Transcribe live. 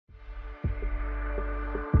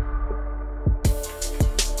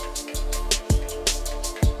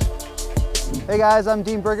Hey guys, I'm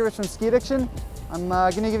Dean Bergovich from Ski Addiction. I'm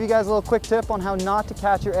going to give you guys a little quick tip on how not to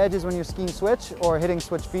catch your edges when you're skiing switch or hitting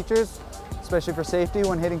switch features, especially for safety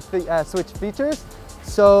when hitting switch features.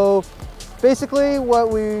 So basically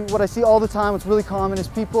what I see all the time, what's really common, is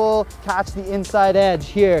people catch the inside edge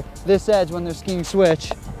here, this edge, when they're skiing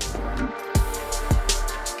switch.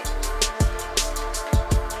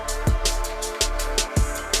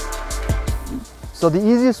 So the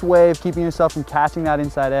easiest way of keeping yourself from catching that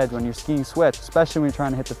inside edge when you're skiing switch, especially when you're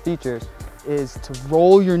trying to hit the features, is to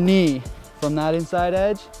roll your knee from that inside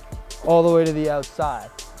edge all the way to the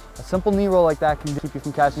outside. A simple knee roll like that can keep you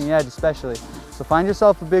from catching the edge especially. So find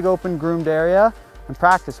yourself a big open groomed area and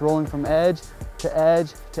practice rolling from edge to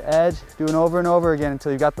edge to edge, doing over and over again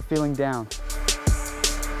until you got the feeling down.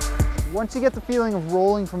 Once you get the feeling of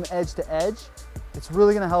rolling from edge to edge, it's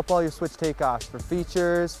really going to help all your switch takeoffs for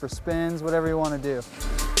features, for spins, whatever you want to do.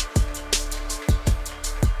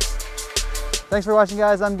 Thanks for watching,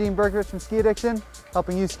 guys. I'm Dean Bergovich from Ski Addiction,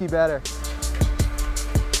 helping you ski better.